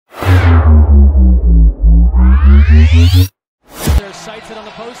Their sights set on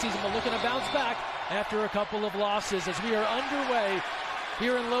the postseason, but looking to bounce back after a couple of losses as we are underway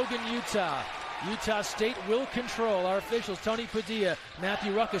here in Logan, Utah. Utah State will control. Our officials, Tony Padilla,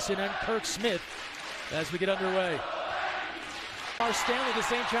 Matthew Ruckeson, and Kirk Smith, as we get underway. Stanley, the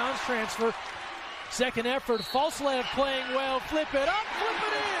St. John's transfer. Second effort, Falslev playing well. Flip it up, flip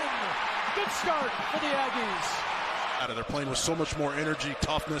it in. Good start for the Aggies. They're playing with so much more energy,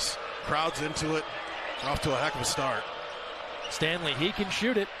 toughness, crowds into it. They're off to a heck of a start. Stanley, he can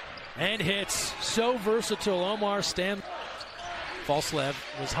shoot it and hits. So versatile, Omar Stanley. Falslev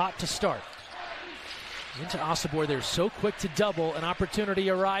was hot to start. Into Osobor, they're so quick to double. An opportunity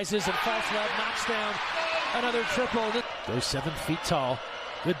arises, and Falslev knocks down another triple. Goes 7 feet tall.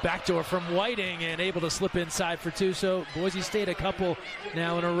 Good backdoor from Whiting, and able to slip inside for two. So Boise State a couple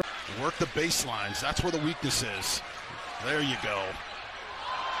now in a row. Work the baselines. That's where the weakness is. There you go.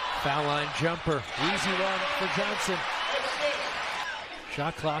 Foul line jumper. Easy one for Johnson.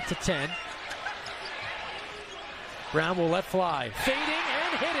 Shot clock to 10. Brown will let fly. Fading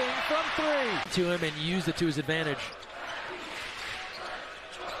and hitting from three. To him and used it to his advantage.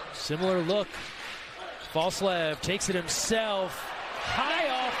 Similar look. Falslev takes it himself. High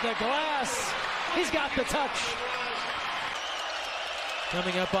off the glass. He's got the touch.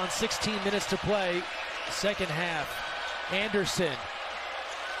 Coming up on 16 minutes to play. Second half. Anderson.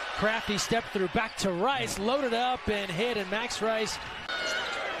 Crafty step through back to Rice. Loaded up and hit, and Max Rice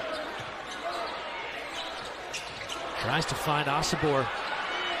tries to find Osobor.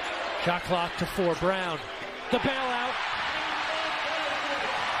 Shot clock to 4. Brown. The bailout.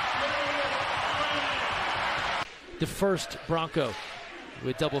 The first Bronco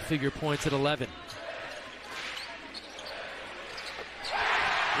with double-figure points at 11.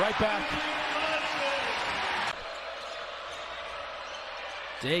 Right back.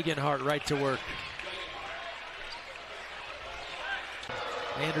 Dagenhart right to work.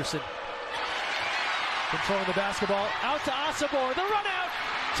 Anderson controlling the basketball. Out to Osobor. The run out.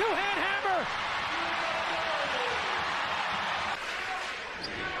 Two-hand hammer.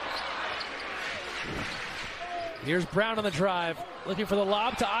 Here's Brown on the drive. Looking for the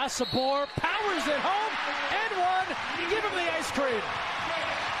lob to Osobor. Powers it home. And one. Give him the ice cream.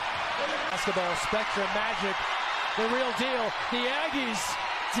 Basketball Spectrum Magic. The real deal. The Aggies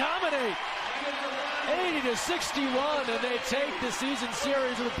dominate 80-61, and they take the season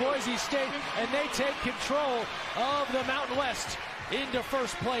series with Boise State, and they take control of the Mountain West into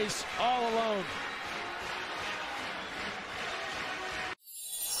first place all alone.